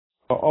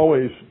I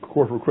always, of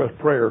course, request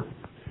prayer.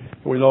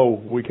 We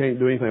know we can't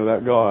do anything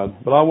without God.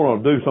 But I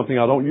want to do something.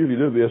 I don't usually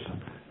do this.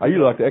 I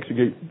usually like to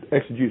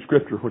exegete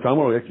Scripture, which I'm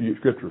going to exegete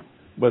Scripture.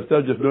 But instead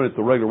of just doing it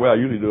the regular way I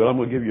usually do it, I'm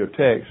going to give you a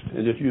text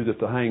and just use it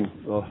to hang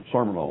a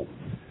sermon on.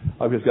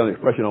 I've just got an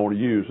expression I want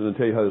to use and then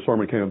tell you how the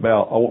sermon came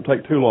about. I won't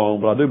take too long,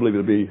 but I do believe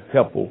it'll be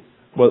helpful.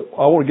 But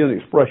I want to get an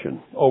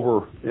expression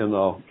over in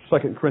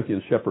 2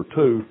 Corinthians chapter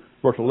 2,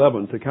 verse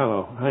 11 to kind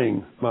of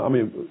hang,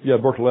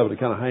 verse 11 to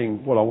kind of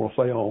hang what I want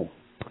to say on.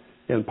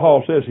 And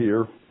Paul says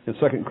here in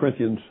 2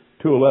 Corinthians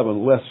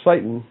 2:11, lest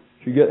Satan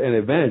should get an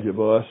advantage of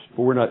us,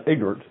 for we're not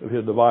ignorant of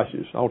his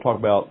devices. I want to talk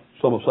about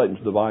some of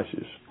Satan's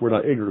devices. We're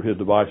not ignorant of his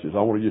devices.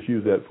 I want to just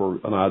use that for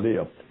an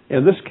idea.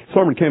 And this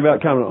sermon came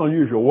out kind of an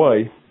unusual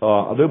way.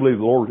 I do believe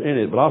the Lord was in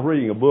it, but I was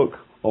reading a book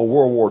on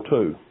World War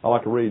II. I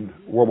like to read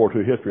World War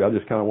II history. I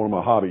just kind of one of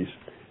my hobbies.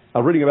 I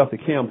was reading about the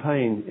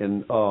campaign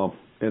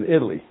in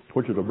Italy,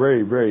 which is a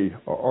very, very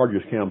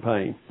arduous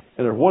campaign.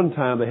 And there's one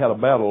time they had a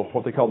battle,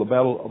 what they call the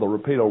Battle of the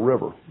Rapido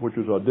River, which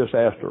was a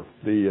disaster.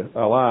 The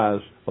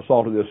Allies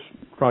assaulted this,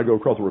 trying to go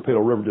across the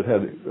Rapido River, just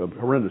had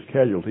horrendous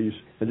casualties,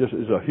 and just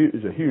is a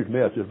huge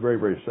mess, just very,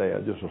 very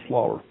sad, just a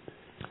slaughter.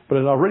 But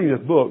as I was reading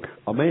this book,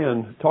 a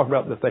man talked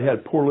about that they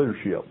had poor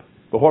leadership.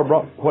 But what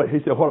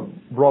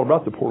brought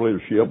about the poor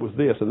leadership was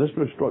this, and this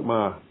really struck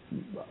my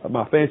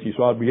fancy,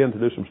 so I began to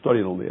do some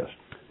studying on this,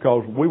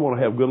 because we want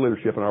to have good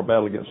leadership in our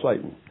battle against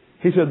Satan.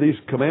 He said these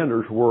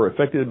commanders were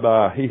affected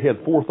by, he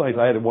had four things.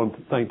 I added one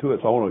thing to it,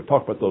 so I want to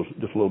talk about those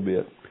just a little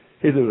bit.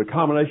 He said it was a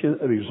combination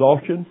of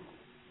exhaustion,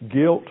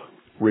 guilt,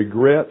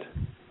 regret,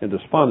 and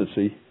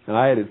despondency, and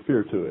I added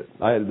fear to it.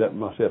 I added that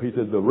myself. He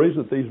said the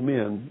reason that these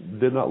men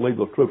did not lead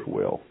those troops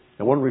well,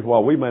 and one reason why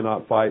we may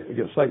not fight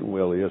against Satan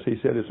well is, he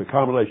said it's a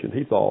combination,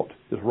 he thought,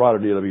 this writer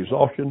did, of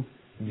exhaustion,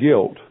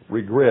 guilt,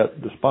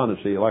 regret,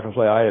 despondency, and like I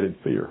say, I added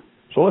fear.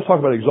 So let's talk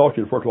about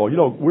exhaustion first of all. You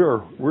know,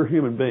 we're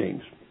human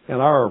beings. And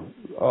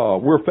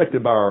we're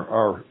affected by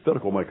our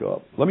physical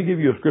makeup. Let me give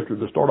you a scripture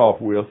to start off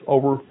with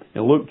over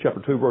in Luke chapter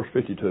 2, verse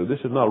 52. This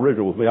is not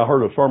original with me. I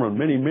heard a sermon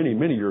many, many,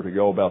 many years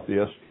ago about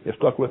this. It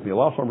stuck with me. A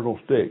lot of sermons don't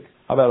stick.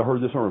 I bet I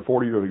heard this sermon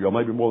 40 years ago,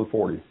 maybe more than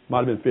 40.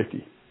 Might have been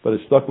 50. But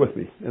it stuck with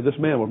me. And this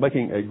man was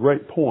making a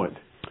great point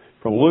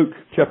from Luke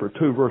chapter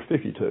 2, verse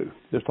 52.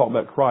 Just talking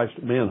about Christ's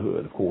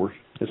manhood, of course.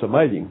 It's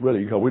amazing,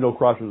 really, because we know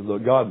Christ is the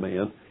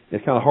God-man.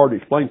 It's kind of hard to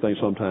explain things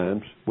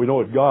sometimes. We know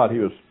it's God. He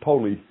was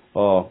totally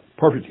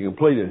perfect and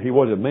complete, and he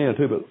was a man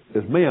too, but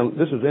as man,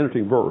 this is an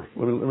interesting verse.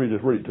 Let me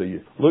just read it to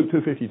you. Luke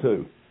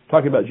 2:52,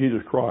 talking about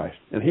Jesus Christ.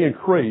 And he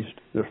increased,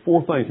 there's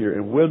four things here,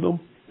 in wisdom,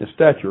 in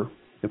stature,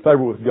 in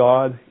favor with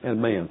God and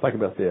man. Think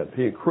about that.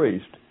 He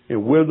increased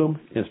in wisdom,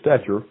 in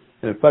stature,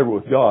 and in favor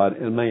with God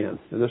and man.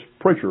 And this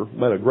preacher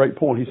made a great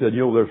point. He said,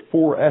 there's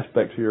four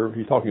aspects here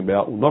he's talking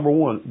about. Number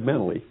one,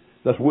 mentally,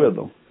 that's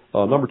wisdom.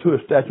 Number two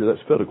is stature,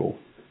 that's physical.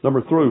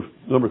 Number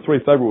three,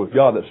 favor with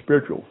God, that's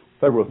spiritual.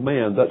 Favor with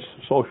man, that's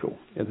social.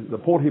 And the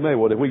point he made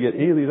was, if we get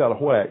any of these out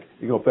of whack,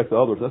 it's going to affect the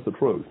others. That's the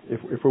truth.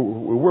 If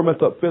we're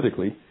messed up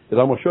physically, as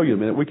I'm going to show you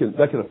in a minute,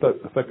 that can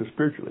affect us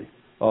spiritually.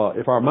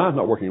 If our mind's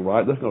not working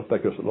right, that's going to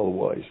affect us in other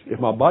ways. If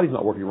my body's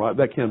not working right,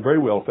 that can very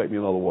well affect me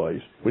in other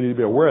ways. We need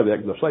to be aware of that,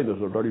 because Satan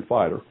is a dirty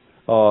fighter.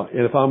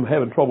 And if I'm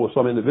having trouble with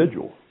some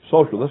individual,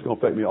 social, that's going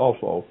to affect me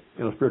also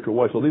in a spiritual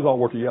way. So these all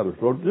work together.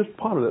 So just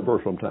ponder that verse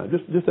sometime.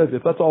 Just as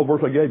if that's all the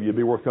verse I gave you, it'd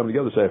be worth coming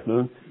together this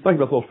afternoon.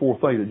 Think about those four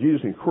things that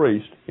Jesus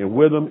increased in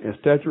wisdom, in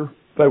stature,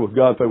 favor with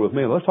God, favor with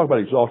man. Let's talk about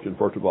exhaustion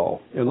first of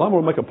all. And I'm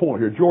going to make a point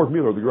here. George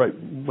Mueller, the great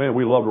man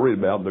we love to read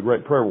about, the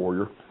great prayer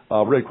warrior,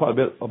 read quite a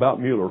bit about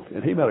Mueller,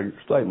 and he made a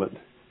statement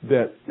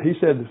that he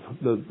said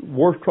the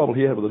worst trouble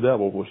he had with the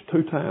devil was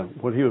two times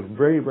when he was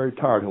very, very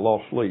tired and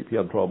lost sleep. He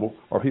had trouble,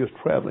 or he was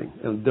traveling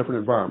in a different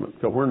environment.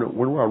 So when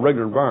we're in our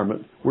regular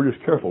environment, we're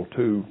just careful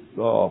to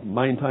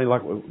maintain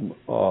like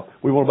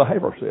we want to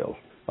behave ourselves.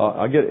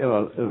 I get in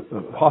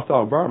a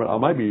hostile environment.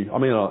 I'm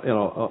in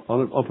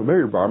an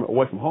unfamiliar environment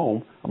away from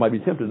home. I might be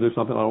tempted to do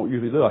something I don't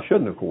usually do. I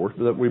shouldn't, of course,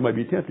 but we may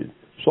be tempted.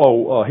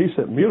 So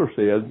Mueller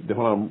said that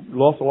when I'm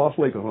lost a lot of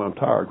sleep and when I'm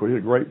tired, because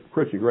he's a great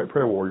Christian, great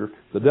prayer warrior,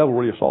 the devil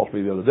really assaults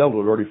me. The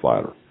devil's a dirty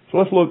fighter. So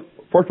let's look,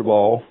 first of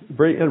all,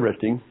 very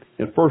interesting,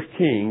 in 1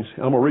 Kings.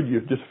 And I'm going to read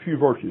you just a few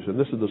verses. And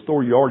this is the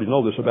story, you already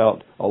know this,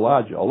 about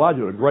Elijah.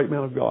 Elijah was a great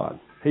man of God.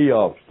 He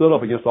stood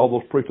up against all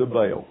those priests of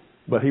Baal.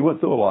 But he went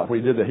through a lot. When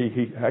he did that,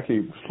 he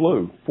actually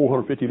slew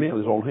 450 men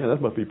with his own hand.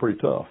 That must be pretty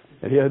tough.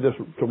 And he had this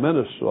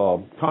tremendous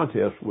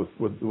contest with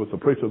the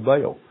priests of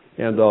Baal.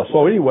 And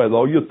so anyway,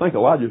 though, you'd think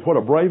Elijah, what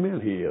a brave man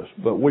he is.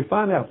 But we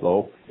find out,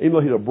 though, even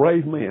though he's a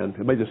brave man,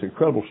 he made this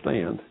incredible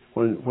stand.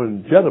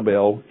 When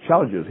Jezebel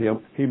challenges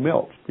him, he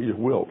melts. He just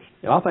wilts.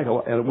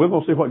 And we're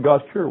going to see what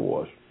God's cure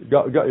was.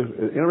 God is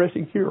an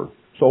interesting cure.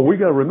 So we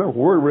got to remember,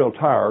 we're real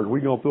tired.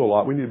 We're going through a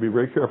lot. We need to be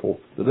very careful.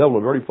 The devil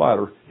is a dirty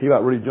fighter. He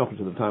might really jump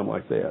into the time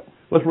like that.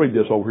 Let's read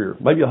this over here.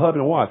 Maybe a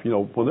husband and wife,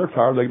 when they're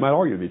tired, they might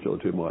argue with each other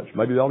too much.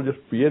 Maybe they ought to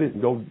just forget it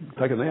and go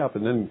take a nap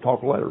and then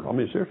talk later. I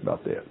mean, serious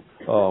about that.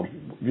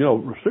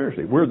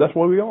 Seriously, that's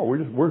what we are.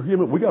 We're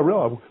human. We got to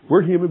realize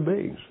we're human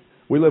beings.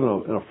 We live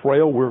in a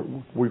frail,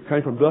 we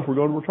came from dust, we're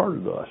going to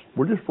return to dust.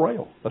 We're just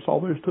frail. That's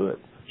all there is to it.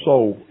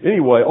 So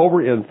anyway,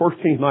 over in 1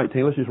 Kings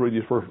 19, let's just read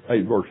these first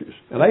 8 verses.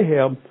 And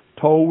Ahab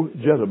told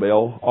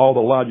Jezebel all that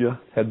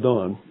Elijah had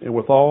done, and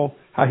withal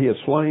how he had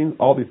slain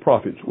all the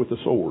prophets with the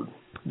sword.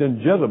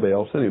 Then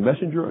Jezebel sent a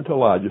messenger unto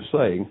Elijah,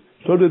 saying,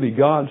 So do the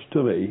gods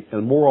to me,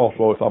 and more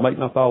also, if I make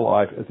not thy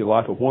life as the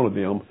life of one of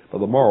them by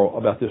the morrow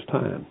about this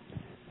time.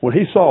 When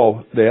he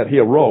saw that, he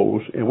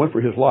arose and went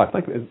for his life.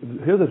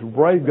 Here's this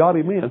brave,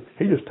 godly man.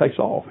 He just takes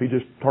off. He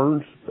just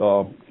turns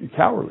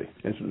cowardly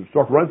and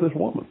starts running to this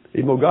woman.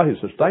 Even though God had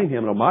sustained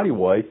him in a mighty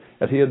way,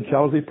 as he had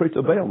challenged the priest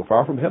of Baal, the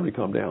fire from heaven had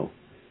come down.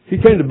 He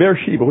came to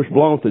Beersheba, which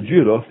belonged to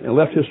Judah, and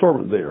left his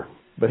servant there.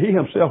 But he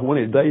himself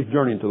went a day's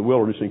journey into the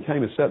wilderness and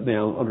came and sat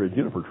down under a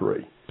juniper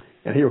tree.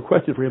 And he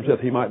requested for himself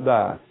that he might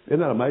die. Isn't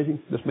that amazing?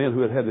 This man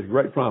who had had this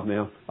great triumph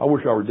now, I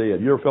wish I were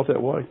dead. You ever felt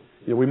that way?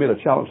 You know, we made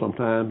a challenge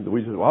sometime that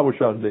we said, well, I wish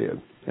I was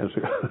dead. And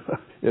so,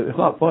 it's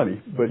not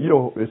funny, but, you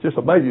know, it's just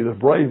amazing,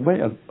 this brave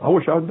man. I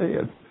wish I was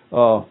dead.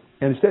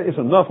 And he said, It's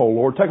enough, O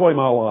Lord, take away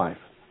my life.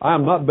 I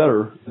am not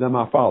better than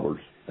my fathers.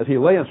 As he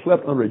lay and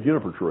slept under a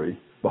juniper tree,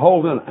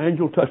 behold, then an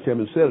angel touched him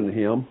and said unto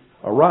him,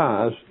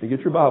 Arise and get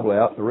your Bible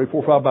out and read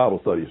 4 or 5 Bible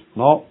studies.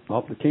 No,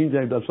 the King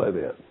James doesn't say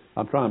that.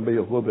 I'm trying to be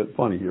a little bit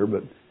funny here,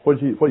 but what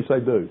did he say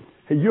do?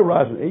 Hey, you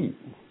arise and eat.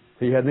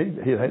 He hadn't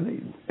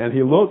eaten. And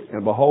he looked,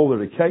 and behold, there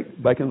was a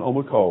cake baking on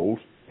the coals,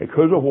 and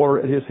cruse of water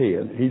at his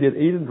head. He did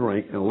eat and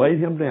drink, and laid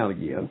him down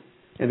again.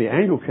 And the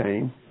angel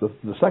came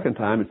the second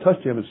time and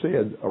touched him and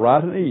said,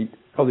 Arise and eat,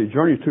 because the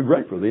journey is too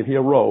great for thee. And he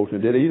arose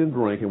and did eat and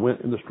drink, and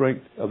went in the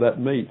strength of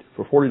that meat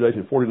for 40 days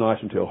and 40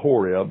 nights until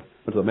Horeb,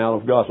 unto the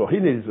Mount of God. So he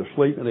needed to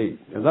sleep and eat.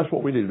 And that's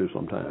what we need to do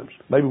sometimes.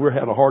 Maybe we're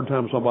having a hard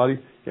time with somebody,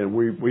 and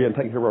we hadn't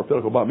taken care of our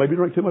physical body. Maybe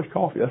drink too much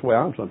coffee. That's the way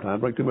I am sometimes.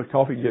 Drink too much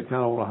coffee and get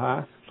kind of on a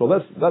high. So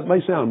that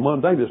may sound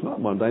mundane, but it's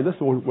not mundane. That's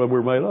the way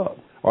we're made up.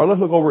 All right,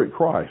 let's look over at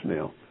Christ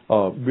now.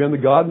 Being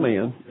the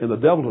God-man, and the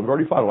devil's a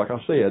dirty fighter, like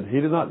I said. He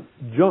did not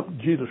jump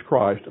Jesus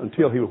Christ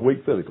until he was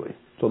weak physically.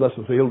 So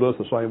he'll do us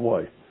the same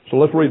way. So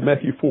let's read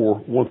Matthew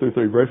 4, 1 through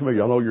 3. Very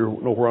familiar. I know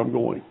you know where I'm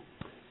going.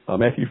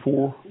 Matthew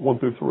 4, 1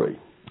 through 3.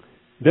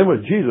 Then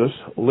was Jesus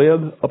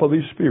led up of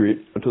the Spirit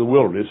into the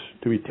wilderness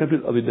to be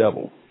tempted of the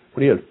devil,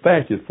 when he had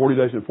fasted 40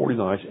 days and 40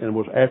 nights, and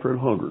was after and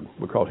hungered,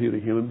 because he was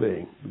a human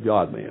being, the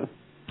God-man.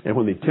 And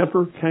when the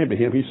tempter came to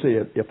him, he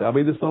said, If thou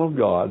be the Son of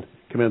God,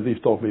 command these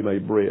stones to be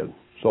made bread.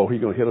 So he's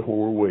going to hit us when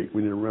we're weak.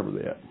 We need to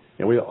remember that.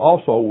 And we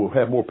also will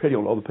have more pity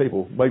on other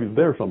people. Maybe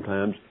they're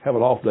sometimes have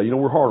an off day. You know,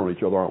 we're hard on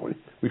each other, aren't we?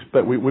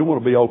 We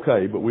want to be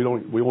okay, but we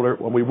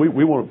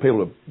want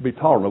people to be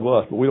tolerant of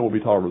us, but we don't want to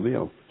be tolerant of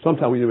them.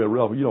 Sometimes we need to be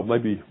relevant. You know,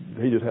 maybe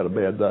he just had a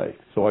bad day,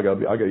 so I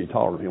got to be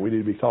tolerant of him. We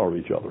need to be tolerant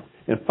of each other.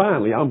 And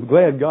finally, I'm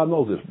glad God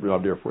knows this,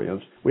 my dear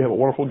friends. We have a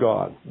wonderful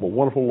God, a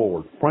wonderful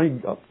Lord. I'm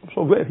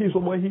so glad He's the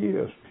way He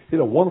is. He's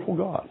a wonderful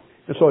God.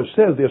 And so it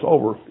says this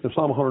over in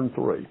Psalm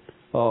 103,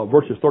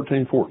 verses 13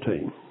 and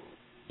 14.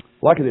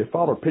 Like as a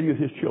father pitieth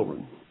his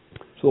children,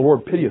 so the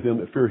Lord pitieth them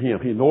that fear Him.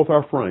 He knoweth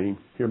our frame.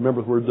 He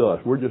remembers we're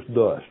dust. We're just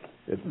dust.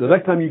 The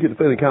next time you get to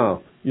feeling kind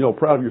of,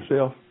 proud of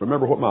yourself,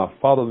 remember what my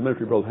father of the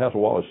ministry, Brother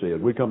Hassel Wallace,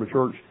 said. We come to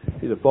church,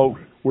 he said,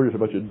 folks, we're just a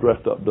bunch of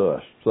dressed up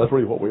dust. So that's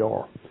really what we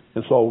are.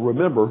 And so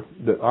remember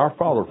that our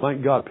Father,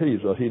 thank God,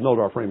 pities us. He knows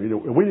our frame.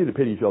 And we need to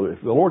pity each other.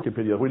 If the Lord can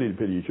pity us, we need to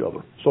pity each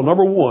other. So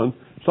number one,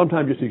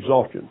 sometimes it's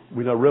exhaustion.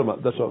 We know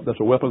that's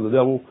a weapon the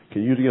devil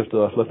can use against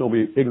us. Let's not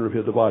be ignorant of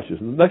his devices.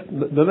 And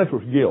the next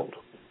was guilt.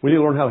 We need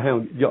to learn how to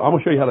handle guilt. I'm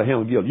going to show you how to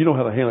handle guilt. You know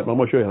how to handle it, but I'm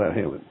going to show you how to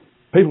handle it.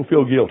 People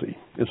feel guilty.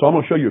 And so I'm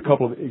going to show you a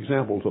couple of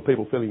examples of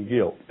people feeling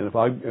guilt. And if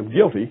I am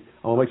guilty,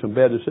 I'm going to make some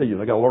bad decisions.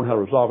 I've got to learn how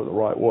to resolve it the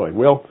right way.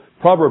 Well,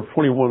 Proverbs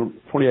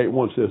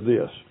 28:1 says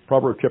this.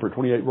 Proverbs chapter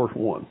 28, verse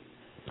 1.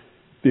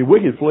 The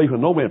wicked flee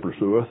when no man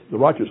pursueth. The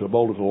righteous are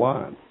bold as a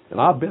lion.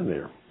 And I've been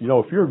there.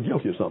 If you're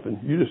guilty of something,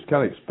 you just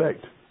kind of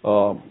expect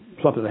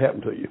something to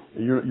happen to you.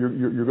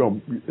 You're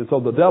going. And so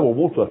the devil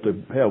wants us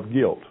to have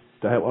guilt,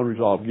 to have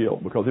unresolved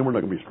guilt, because then we're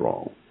not going to be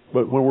strong.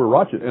 But when we're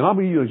righteous, and I'll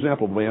give you an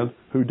example of a man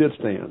who did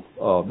stand.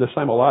 This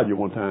same Elijah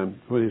one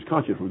time, when his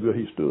conscience was good,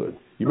 he stood.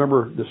 You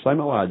remember this same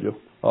Elijah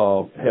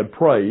had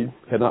prayed,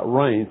 had not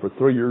rained for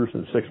 3 years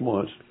and 6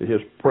 months. His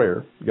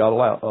prayer, God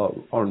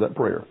honored that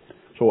prayer.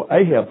 So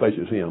Ahab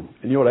faces him.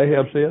 And you know what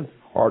Ahab said?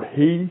 Art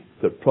he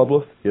that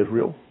troubleth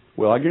Israel?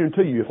 Well, I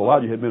guarantee you, if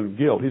Elijah had been in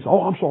guilt, he said,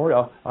 oh, I'm sorry,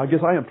 I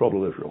guess I am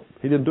troubled Israel.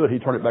 He didn't do it. He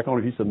turned it back on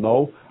it. He said,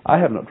 no, I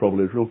have not troubled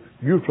Israel.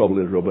 You've troubled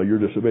Israel by your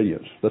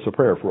disobedience. That's a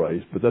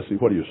paraphrase, but that's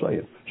what he was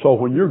saying. So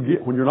when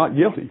you're not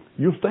guilty,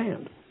 you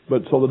stand.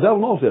 But so the devil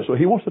knows that, so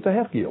he wants us to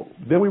have guilt.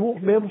 Then we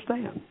won't be able to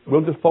stand.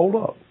 We'll just fold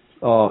up.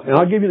 And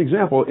I'll give you an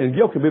example, and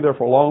guilt can be there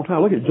for a long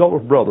time. Look at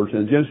Joseph's brothers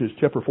in Genesis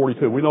chapter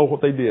 42. We know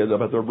what they did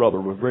about their brother.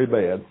 It was very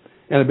bad.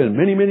 And it had been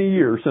many, many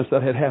years since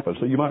that had happened.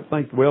 So you might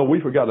think, well, we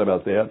forgot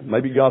about that.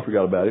 Maybe God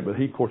forgot about it, but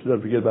He, of course,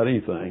 doesn't forget about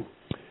anything.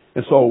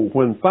 And so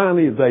when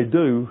finally they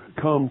do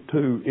come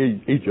to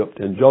Egypt,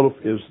 and Joseph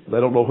they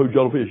don't know who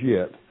Joseph is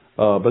yet,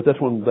 but that's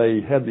when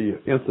they had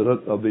the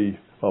incident of the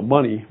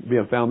money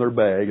being found in their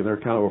bag, and they're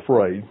kind of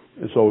afraid.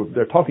 And so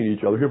they're talking to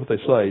each other. Here's what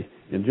they say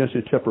in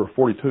Genesis chapter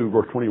 42,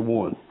 verse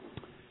 21.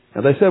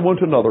 And they said one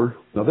to another,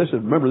 now this is,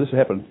 remember this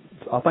happened,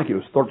 I think it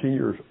was 13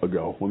 years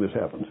ago when this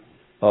happened.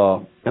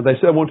 And they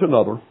said one to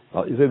another,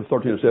 it's either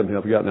 13 or 17,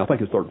 I forgot now, I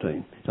think it's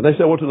 13. And they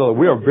said one to another,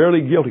 we are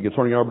verily guilty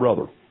concerning our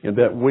brother, in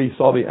that we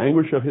saw the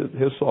anguish of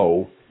his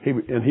soul,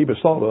 and he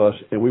besought us,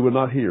 and we would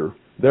not hear.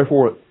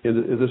 Therefore, is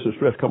this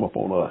distress come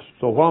upon us.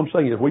 So what I'm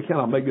saying is we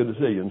cannot make good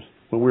decisions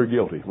when we're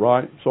guilty,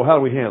 right? So how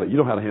do we handle it? You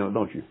know how to handle it,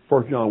 don't you?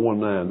 1 John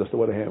 1:9, that's the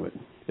way to handle it.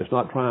 It's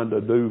not trying to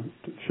do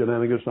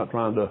shenanigans, it's not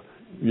trying to,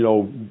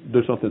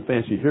 do something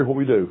fancy. Here's what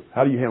we do.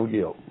 How do you handle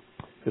guilt?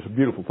 It's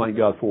beautiful, thank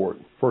God for it.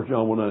 1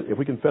 John 1:9, if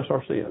we confess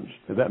our sins,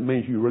 and that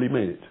means you really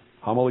mean it,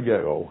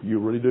 homologeo, you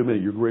really do mean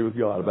it, you agree with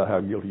God about how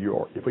guilty you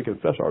are. If we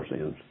confess our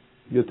sins,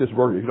 get this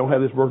verse. If you don't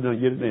have this verse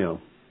down, get it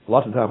down.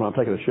 Lots of times when I'm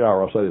taking a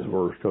shower, I'll say this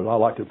verse because I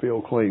like to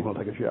feel clean when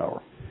I take a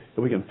shower.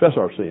 If we confess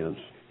our sins,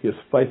 He is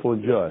faithful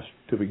and just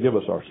to forgive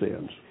us our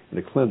sins and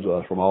to cleanse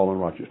us from all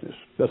unrighteousness.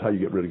 That's how you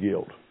get rid of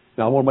guilt.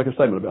 Now, I want to make a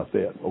statement about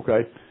that,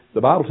 okay?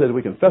 The Bible says if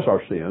we confess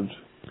our sins,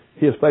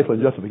 He is faithful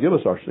and just to forgive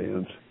us our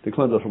sins, to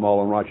cleanse us from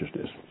all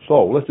unrighteousness.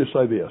 So, let's just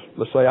say this.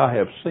 Let's say I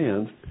have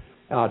sinned,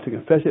 and I to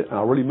confess it, and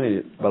I really mean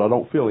it, but I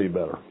don't feel any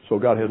better. So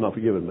God has not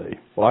forgiven me.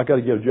 Well, I've got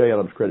to give Jay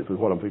Adams credit for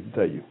what I'm going to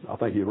tell you. I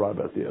think he's right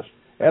about this.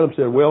 Adam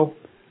said, well,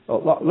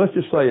 let's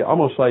just say, I'm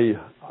going to say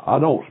I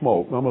don't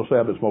smoke. I'm going to say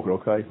I've been smoking,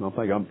 okay? And I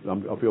think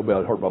I feel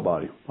bad. It hurt my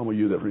body. I'm going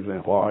to use that for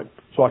example, all right?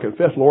 So I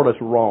confess, Lord, that's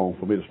wrong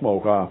for me to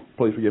smoke.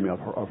 Please forgive me.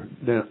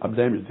 I've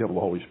damaged the temple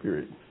of the Holy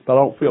Spirit. But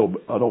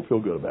I don't feel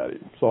good about it.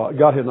 So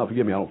God has not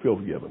forgiven me. I don't feel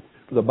forgiven.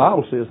 But the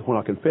Bible says that when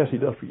I confess, He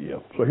does forgive.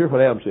 So here's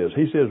what Adam says.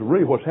 He says,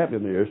 really what's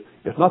happening there is,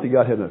 it's not that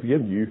God hasn't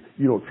forgiven you.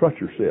 You don't trust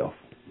yourself.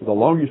 The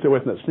longer you stay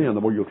away from that sin,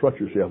 the more you'll trust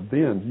yourself.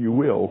 Then you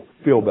will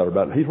feel better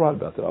about it. He's right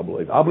about that, I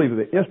believe. I believe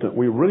that the instant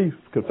we really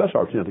confess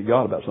our sin to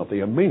God about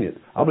something and mean it,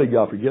 I believe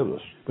God forgives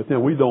us. But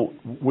then we don't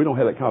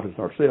have that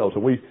confidence in ourselves.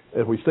 And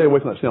if we stay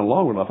away from that sin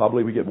long enough, I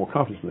believe we get more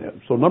confidence in that.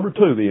 So number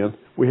two, then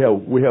we have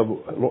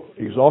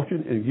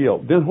exhaustion and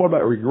guilt. Then what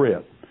about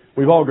regret?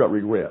 We've all got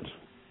regrets.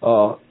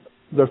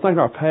 There's things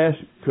our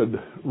past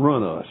could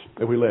run us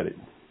if we let it.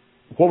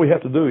 What we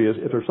have to do is,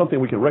 if there's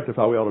something we can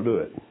rectify, we ought to do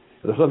it.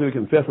 If there's something we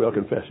can confess, we ought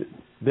to confess it.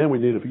 Then we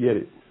need to forget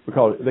it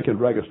because they can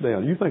drag us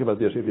down. You think about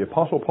this. If the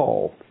Apostle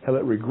Paul had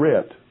let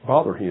regret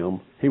bother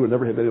him, he would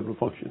never have been able to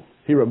function.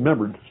 He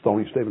remembered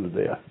stoning Stephen to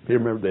death. He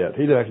remembered that.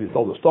 He didn't actually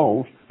throw the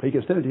stones, but he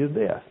consented to his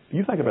death.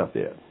 You think about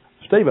that.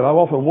 Stephen, I've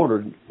often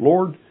wondered,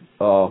 Lord,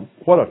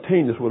 what a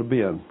team this would have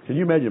been. Can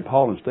you imagine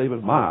Paul and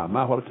Stephen? My,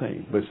 what a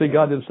team. But see,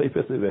 God didn't say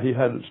fifthly that He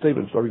had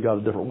Stephen serve God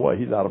a different way.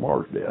 He died a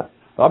martyr's death.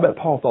 I bet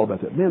Paul thought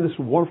about that. Man, this is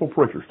a wonderful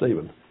preacher,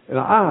 Stephen. And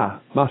I,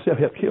 myself,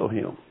 have killed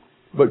him.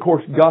 But, of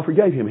course, God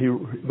forgave him.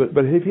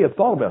 But if he had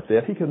thought about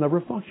that, he could never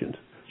have functioned.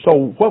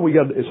 So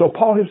so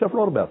Paul himself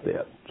wrote about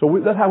that. So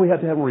that's how we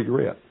have to have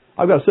regret.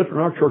 I've got a sister in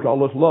our church. I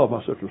just love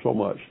my sister so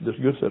much, this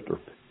good sister.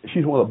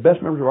 She's one of the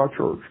best members of our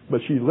church,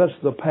 but she lets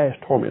the past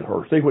torment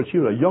her. See, when she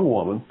was a young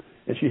woman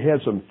and she had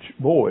some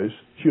boys,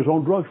 she was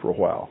on drugs for a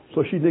while.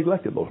 So she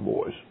neglected those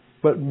boys.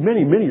 But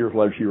many, many years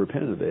later, she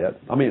repented of that.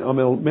 I mean,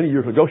 many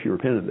years ago, she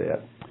repented of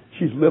that.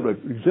 She's lived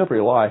an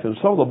exemplary life, and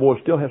some of the boys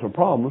still have some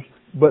problems,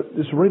 but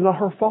it's really not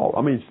her fault.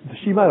 I mean,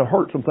 she might have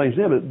hurt some things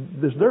in,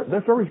 but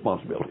that's their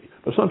responsibility.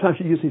 But sometimes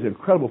she gets these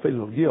incredible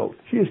feelings of guilt.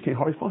 She just can't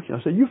hardly function.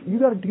 I said, you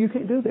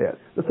can't do that.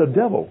 That's the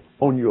devil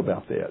on you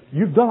about that.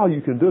 You've done all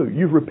you can do.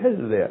 You've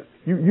repented of that.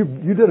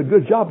 You did a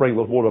good job bringing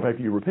those boys up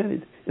after you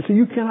repented. And so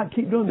you cannot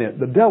keep doing that.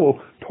 The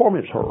devil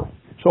torments her.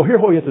 So here's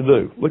what we have to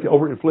do. Look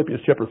over in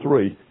Philippians chapter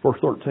 3, verse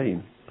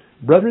 13.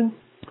 Brethren,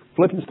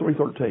 Philippians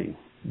 3:13.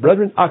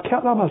 Brethren, I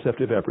count not myself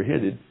to have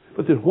apprehended,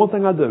 but there's one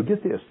thing I do.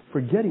 Get this.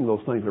 Forgetting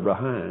those things that are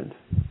behind,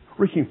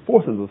 reaching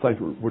forth into the things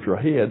which are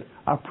ahead,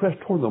 I press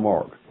toward the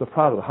mark, the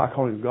pride of the high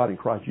calling of God in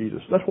Christ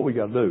Jesus. That's what we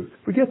got to do.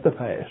 Forget the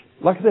past.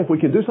 Like I said, if we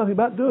can do something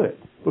about it, do it.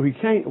 But if we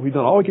can't, if we've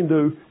done all we can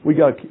do, we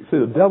got to see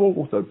the devil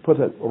wants to put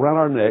that around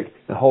our neck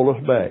and hold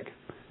us back.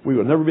 We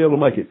would never be able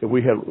to make it if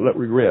we had let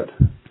regret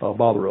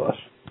bother us.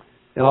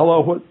 And I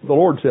love what the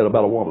Lord said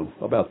about a woman,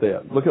 about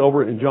that. Look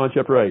over in John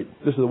chapter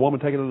 8. This is a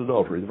woman taken in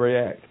adultery, the very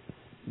act.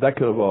 That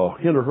could have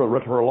hindered her the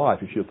rest of her life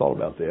if she had thought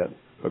about that.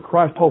 But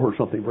Christ told her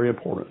something very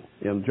important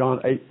in John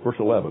 8, verse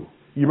 11.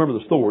 You remember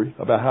the story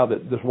about how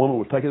that this woman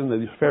was taken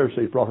and these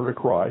Pharisees brought her to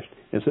Christ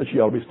and said she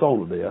ought to be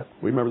stoned to death.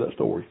 We remember that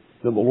story.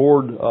 Then the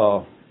Lord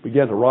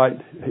began to write.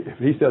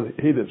 He said,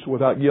 he that's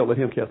without guilt, let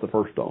him cast the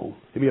first stone.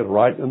 He began to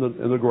write in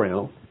the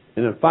ground.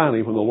 And then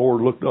finally, when the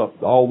Lord looked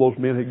up, all those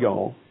men had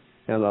gone.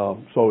 And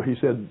so he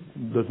said,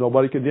 does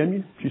nobody condemn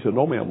you? She said,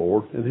 no man,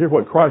 Lord. And here's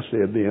what Christ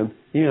said then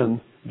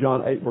in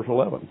John 8, verse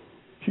 11.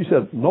 She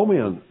said, no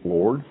man,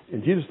 Lord.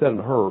 And Jesus said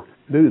unto her,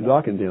 neither do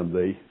I condemn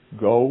thee.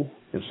 Go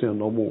and sin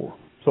no more.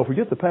 So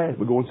forget the past,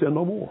 but go and sin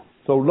no more.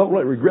 So don't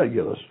let regret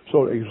get us.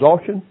 So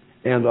exhaustion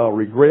and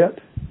regret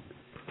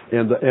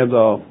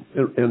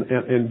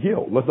and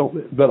guilt.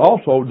 But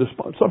also,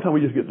 sometimes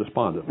we just get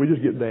despondent. We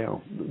just get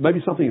down.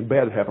 Maybe something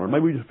bad happened, or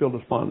maybe we just feel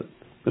despondent.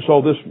 And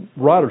so this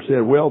writer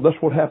said, well, that's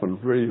what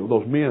happened. Really,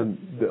 those men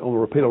on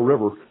the Rapido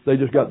River, they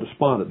just got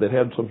despondent. They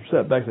had some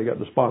setbacks. They got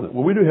despondent.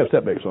 Well, we do have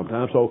setbacks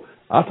sometimes. So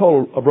I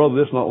told a brother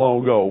this not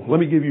long ago. Let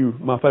me give you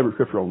my favorite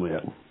scripture on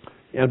that.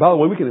 And by the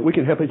way, we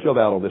can help each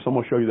other out on this. I'm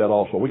going to show you that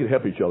also. We can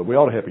help each other. We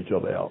ought to help each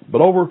other out. But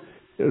over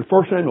in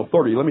 1 Samuel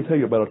 30, let me tell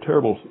you about a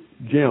terrible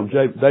jam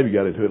David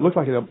got into. It looks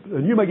like,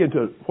 and you may get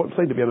into what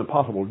seemed to be an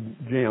impossible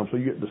jam, so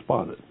you get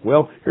despondent.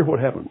 Well, here's what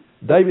happened.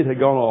 David had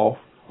gone off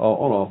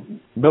on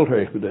a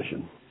military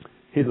expedition.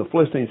 He's in the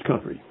Philistines'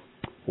 country.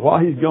 While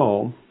he's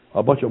gone,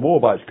 a bunch of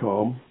Moabites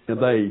come,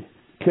 and they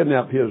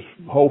kidnap his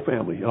whole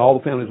family, and all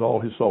the families of all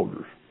his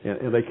soldiers,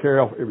 and they carry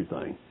off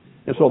everything.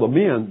 And so the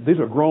men, these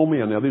are grown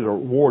men now, these are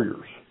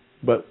warriors,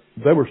 but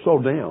they were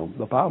so down,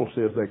 the Bible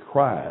says they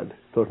cried.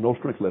 There was no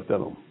strength left in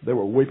them. They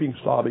were weeping,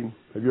 sobbing.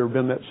 Have you ever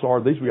been that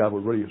sorry? These guys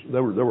were really, they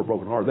were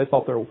broken hearted. They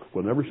thought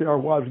we'll never see our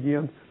wives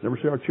again, never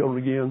see our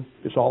children again.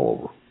 It's all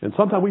over. And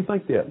sometimes we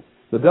think that.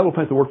 The devil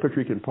paints the worst picture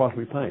he can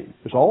possibly paint.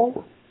 It's all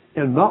over.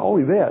 And not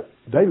only that,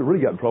 David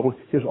really got in trouble.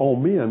 His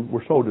own men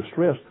were so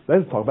distressed, they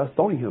had to talk about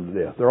stoning him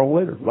to death. Their own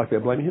leader, like they're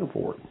blaming him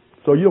for it.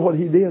 So you know what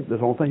he did? That's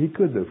the only thing he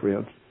could do,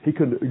 friends.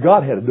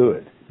 God had to do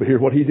it. But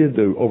here's what he did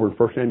do over in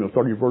 1 Samuel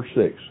 30, verse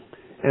 6.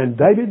 And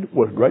David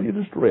was greatly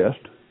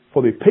distressed,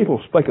 for the people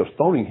spake of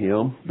stoning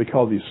him,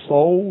 because the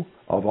soul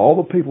of all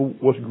the people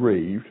was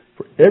grieved,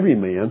 for every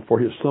man, for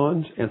his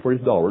sons and for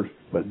his daughters.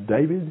 But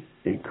David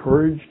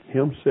encouraged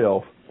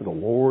himself in the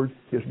Lord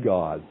his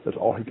God. That's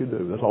all he could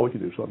do. That's all we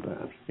can do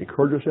sometimes.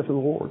 Encourage yourself in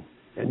the Lord.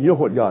 And you know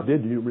what God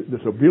did?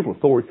 This is a beautiful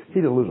story. He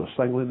didn't lose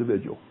a single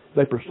individual.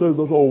 They pursued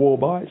those old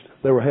Moabites.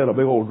 They had a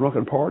big old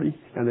drunken party,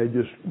 and they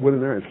just went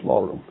in there and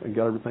slaughtered them and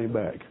got everything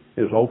back.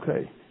 It was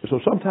okay. And so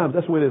sometimes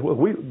that's the way it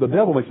is. The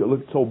devil makes it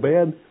look so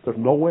bad, there's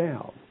no way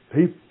out.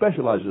 He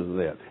specializes in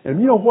that. And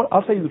you know what?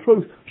 I'll tell you the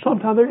truth.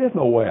 Sometimes there is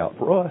no way out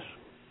for us.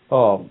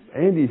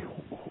 Andy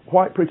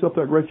White preached up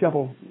there at Great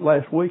Chapel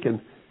last week,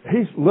 and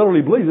he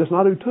literally believes this, and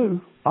I do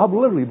too. I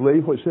literally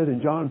believe what it said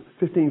in John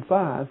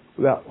 15:5.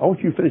 I want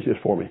you to finish this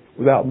for me.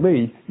 Without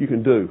me, you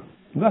can do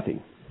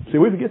nothing. See,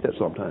 we forget that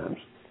sometimes.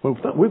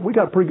 We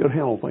got a pretty good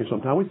handle on things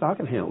sometimes. We think, I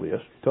can handle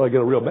this until I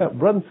get a real bad.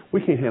 Brethren,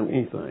 we can't handle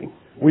anything.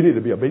 We need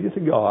to be obedient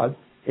to God,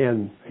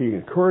 and he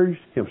encouraged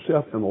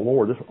himself and the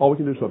Lord. That's all we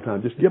can do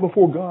sometimes. Just get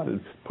before God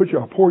and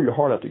pour your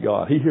heart out to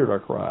God. He hears our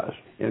cries.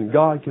 And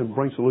God can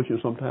bring solutions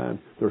sometimes.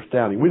 They're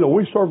astounding. We know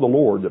we serve the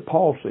Lord, that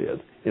Paul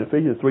said in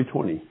Ephesians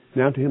 3:20.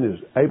 Now to him is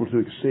able to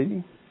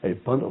exceeding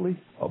abundantly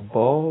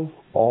above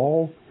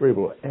all we're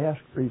able to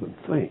ask or even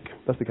think.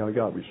 That's the kind of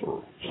God we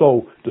serve.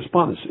 So,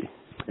 despondency.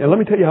 And let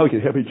me tell you how we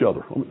can help each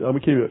other. Let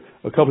me give you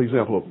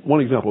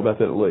one example about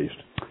that at least.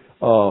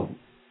 I'm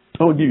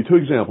going to give you two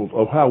examples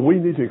of how we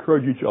need to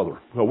encourage each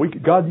other.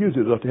 God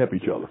uses us to help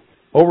each other.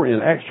 Over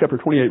in Acts chapter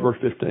 28, verse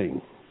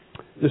 15.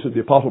 This is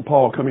the Apostle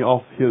Paul coming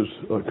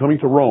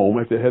to Rome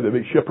after they had the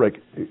big shipwreck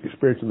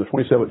experience in the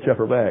 27th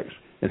chapter of Acts.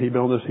 And he'd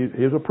been on this,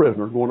 he was a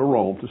prisoner going to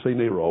Rome to see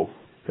Nero.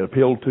 Had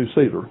appealed to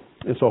Caesar.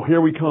 And so here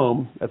we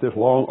come at this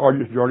long,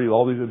 arduous journey with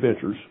all these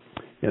adventures.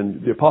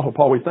 And the Apostle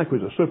Paul, we think he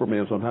was a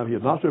Superman sometimes. He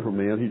is not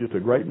Superman. He's just a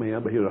great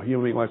man, but he's a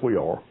human being like we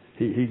are.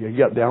 He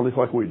got down just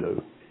like we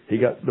do. He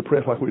got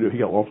depressed like we do. He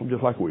got lonesome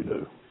just like we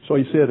do. So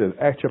he said in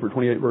Acts chapter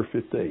 28, verse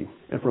 15,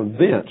 and from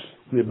thence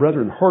the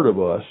brethren heard of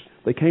us.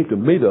 They came to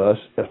meet us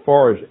as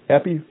far as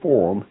Appii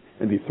Forum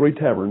and the three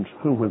taverns,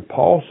 whom when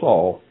Paul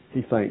saw,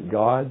 he thanked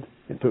God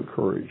and took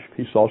courage.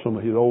 He saw some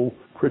of his old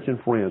Christian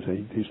friends,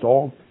 and he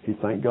saw them. He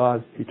thanked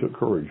God. He took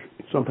courage.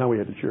 Sometimes we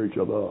have to cheer each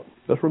other up.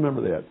 Let's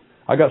remember that.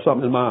 I got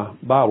something in my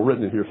Bible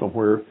written in here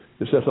somewhere.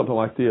 It says something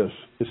like this.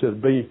 It says,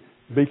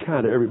 be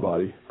kind to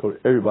everybody, because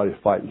everybody's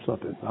fighting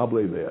something. I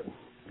believe that.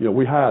 You know,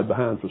 we hide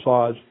behind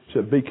facades. It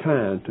said, be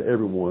kind to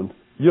everyone.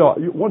 You know,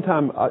 one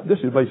time, this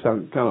may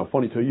sound kind of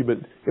funny to you, but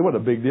it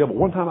wasn't a big deal. But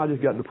one time I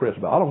just got depressed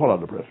about it. I don't know what I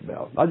was depressed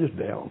about. I was just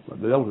down. The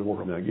devil didn't work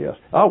on me, I guess.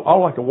 I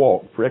like to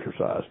walk for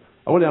exercise.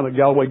 I went down to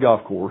Galloway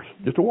Golf Course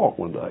just to walk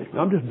one day.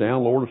 I'm just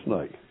down, Lord of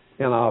Snake.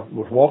 And I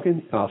was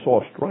walking, and I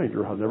saw a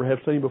stranger I never have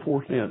seen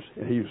before since.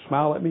 And he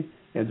smiled at me,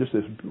 and just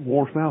this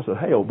warm smile said,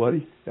 hey, old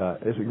buddy,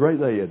 it's a great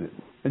day, isn't it?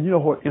 And you know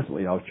what?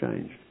 Instantly I was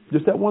changed.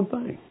 Just that one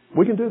thing.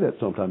 We can do that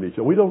sometime each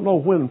other. We don't know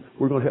when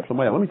we're going to help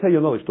somebody out. Let me tell you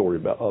another story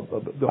about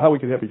how we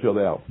can help each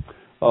other out.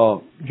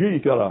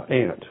 Judy's got an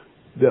aunt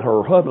that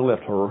her husband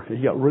left her, and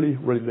he got really,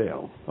 really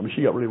down.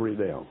 She got really, really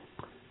down.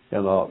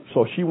 And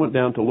so she went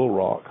down to Little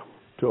Rock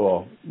to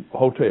a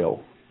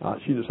hotel.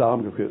 She decided,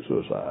 I'm going to commit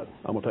suicide.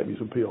 I'm going to take me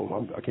some pills.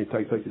 I can't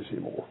take this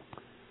anymore.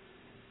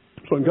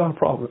 So in God's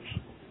providence,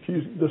 she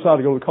decided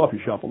to go to the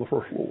coffee shop on the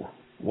first floor.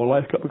 One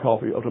last cup of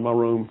coffee, up to my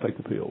room, take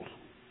the pills.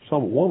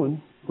 Some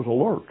woman was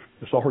alert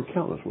and saw her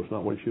countenance was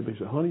not what it should be. She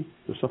said, honey,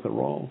 there's something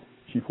wrong.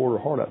 She poured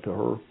her heart out to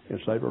her and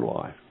saved her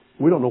life.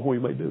 We don't know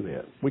when we may do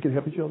that. We can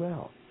help each other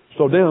out.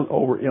 So down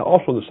over,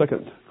 also in the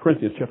 2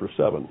 Corinthians chapter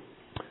 7,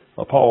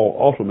 Paul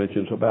also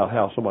mentions about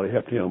how somebody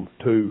helped him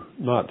to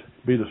not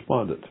be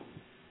despondent.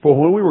 For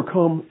when we were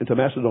come into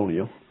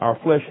Macedonia, our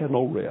flesh had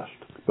no rest,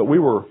 but we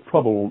were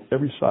troubled on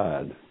every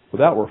side.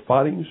 With outward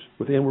fightings,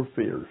 with inward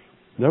fears.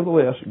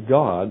 Nevertheless,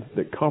 God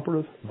that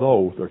comforteth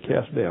those that are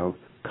cast down,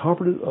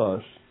 comforted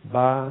us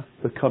by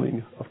the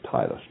coming of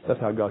Titus. That's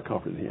how God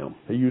comforted him.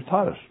 He used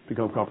Titus to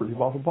become comforted the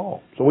Apostle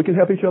Paul. So we can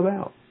help each other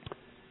out.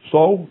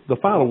 So the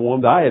final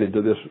one that I added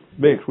to this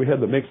mix, we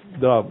had the mix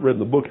that I've read in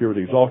the book here with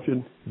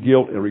exhaustion,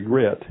 guilt, and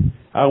regret.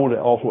 I want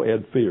to also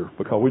add fear,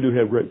 because we do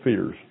have great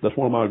fears. That's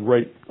one of my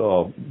great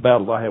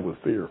battles I have with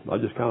fear. I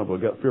just kind of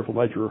got fearful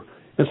nature.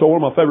 And so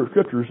one of my favorite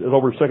scriptures is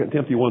over 2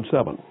 Timothy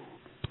 1:7.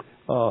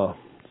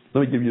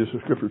 Let me give you just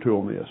a scripture too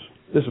on this.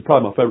 This is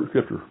probably my favorite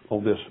scripture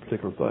on this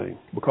particular thing,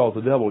 because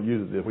the devil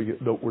uses it.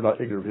 We're not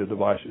ignorant of his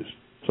devices.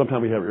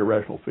 Sometimes we have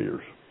irrational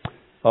fears.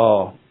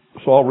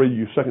 So I'll read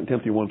you 2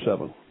 Timothy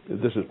 1:7.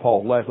 This is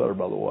Paul's last letter,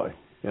 by the way.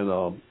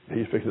 And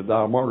he's fixing to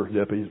die a martyr's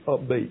death, but he's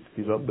upbeat.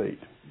 He's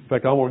upbeat. In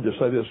fact, I want to just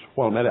say this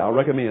while I'm at it. I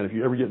recommend if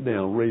you ever get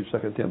down, read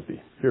 2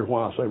 Timothy. Here's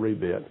why I say read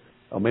that.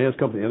 A man's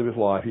come to the end of his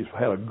life. He's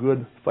had a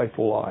good,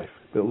 faithful life,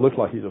 but it looks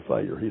like he's a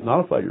failure. He's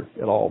not a failure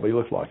at all, but he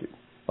looks like it.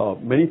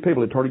 Many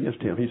people had turned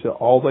against him. He said,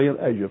 all they in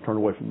Asia have turned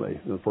away from me,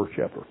 in the first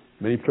chapter.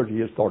 Many churches he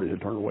had started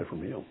had turned away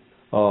from him.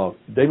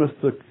 Demas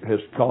the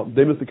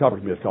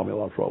coppersmith caused me a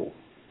lot of trouble.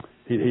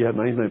 He had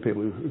many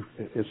people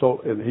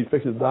and he's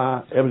fixing to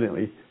die,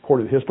 evidently,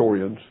 according to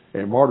historians,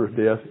 a martyr's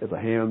death at the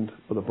hand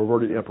of the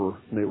perverted emperor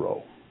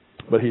Nero.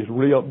 But he's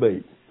really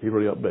upbeat. He's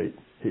really upbeat.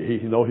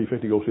 He knows he's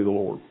fixing to go see the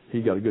Lord.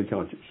 He got a good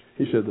conscience.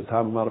 He said, the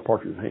time of my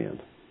departure is at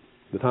hand.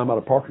 The time of my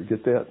departure,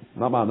 get that?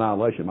 Not my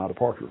annihilation, my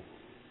departure.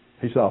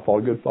 He said, I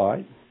fought a good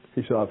fight.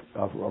 He said,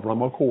 I've run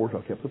my course.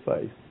 I've kept the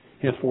faith.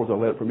 Henceforth, I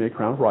let for me a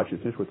crown of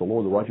righteousness, which the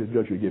Lord, the righteous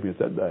judge, will give me at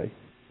that day.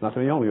 Not to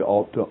me only,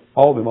 to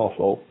all of them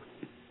also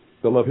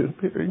that love his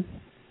appearing.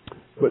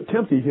 But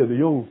Timothy, the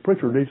young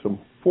preacher, needs some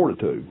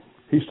fortitude.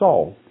 He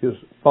saw his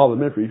father's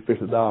ministry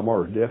fixed to die a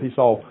martyr's death. He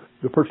saw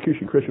the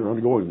persecution Christians are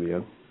undergoing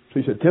then. So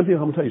he said, Timothy, I'm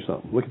going to tell you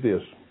something. Look at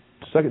this.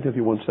 2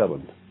 Timothy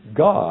 1:7.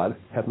 God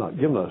hath not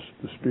given us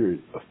the spirit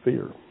of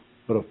fear,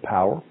 but of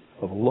power,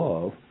 of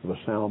love, of a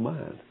sound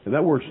mind. And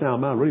that word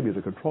sound mind really means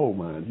a controlled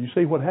mind. You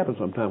see what happens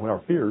sometimes with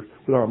our fears,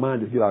 with our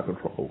mind just get out of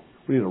control.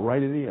 We need to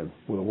write it in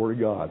with the Word of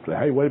God. Say,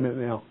 hey, wait a minute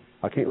now.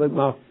 I can't let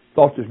my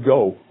thoughts just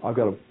go. I've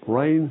got to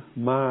rein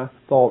my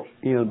thoughts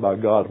in by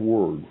God's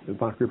Word and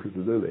find scriptures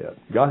to do that.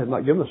 God has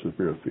not given us the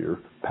spirit of fear,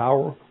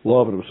 power,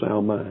 love, and a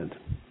sound mind.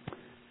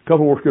 A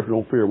couple more scriptures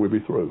on fear, we'll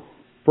be through.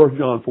 1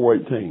 John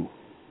 4:18.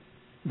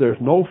 There's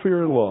no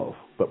fear in love,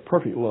 but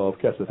perfect love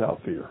casteth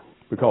out fear,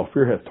 because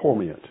fear hath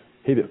torment.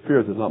 He that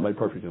feareth is not made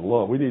perfect in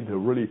love. We need to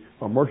really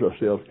immerse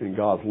ourselves in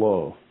God's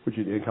love, which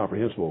is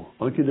incomprehensible,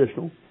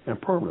 unconditional,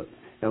 and permanent.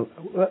 And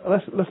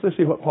let's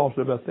see what Paul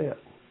said about that.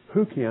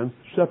 Who can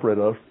separate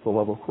us from the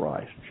love of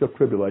Christ? Shall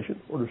tribulation,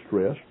 or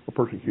distress, or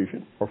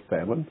persecution, or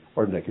famine,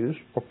 or nakedness,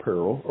 or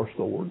peril, or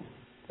sword?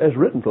 As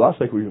written, for thy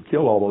sake we have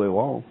killed all the day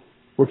long.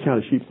 We're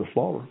counted sheep for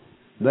slaughter.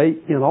 Nay,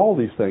 in all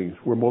these things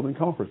we're more than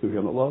conquerors through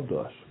him that loved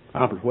us.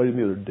 I am persuaded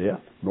neither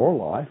death, nor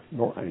life,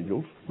 nor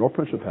angels, nor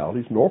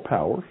principalities, nor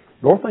powers,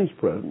 nor things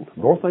present,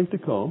 nor things to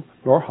come,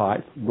 nor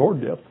height, nor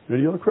depth, nor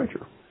any other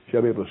creature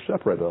shall be able to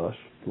separate us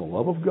from the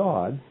love of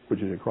God, which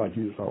is in Christ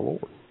Jesus our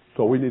Lord.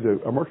 So we need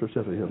to immerse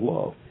ourselves in his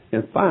love.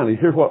 And finally,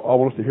 here's what I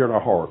want us to hear in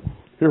our heart.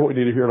 Here's what we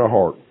need to hear in our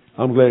heart.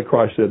 I'm glad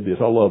Christ said this.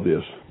 I love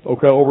this.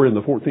 Okay, over in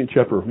the 14th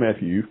chapter of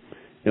Matthew,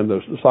 and the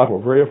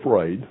disciples were very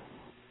afraid.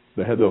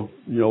 They had the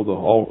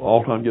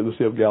all-time getting the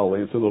Sea of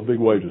Galilee and so those big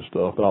waves and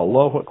stuff. But I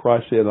love what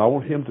Christ said, and I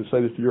want him to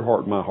say this to your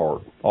heart and my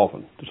heart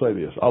often, to say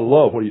this. I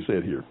love what he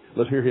said here.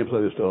 Let's hear him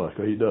say this to us,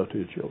 because he does to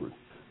his children.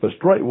 But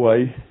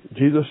straightway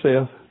Jesus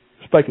saith,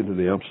 spake unto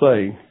them,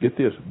 saying, get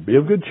this, be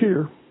of good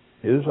cheer,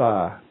 it is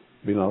I,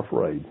 be not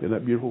afraid. Isn't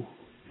that beautiful?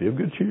 Be of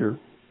good cheer,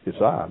 it's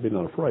I, be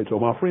not afraid. So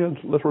my friends,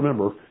 let's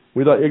remember,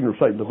 we're not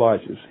ignorant of Satan's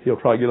devices. He'll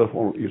try to get us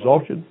on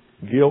exhaustion,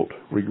 guilt,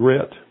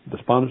 regret,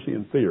 despondency,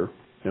 and fear.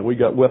 And we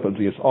got weapons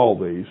against all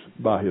these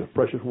by his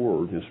precious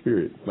word and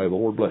spirit. May the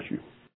Lord bless you.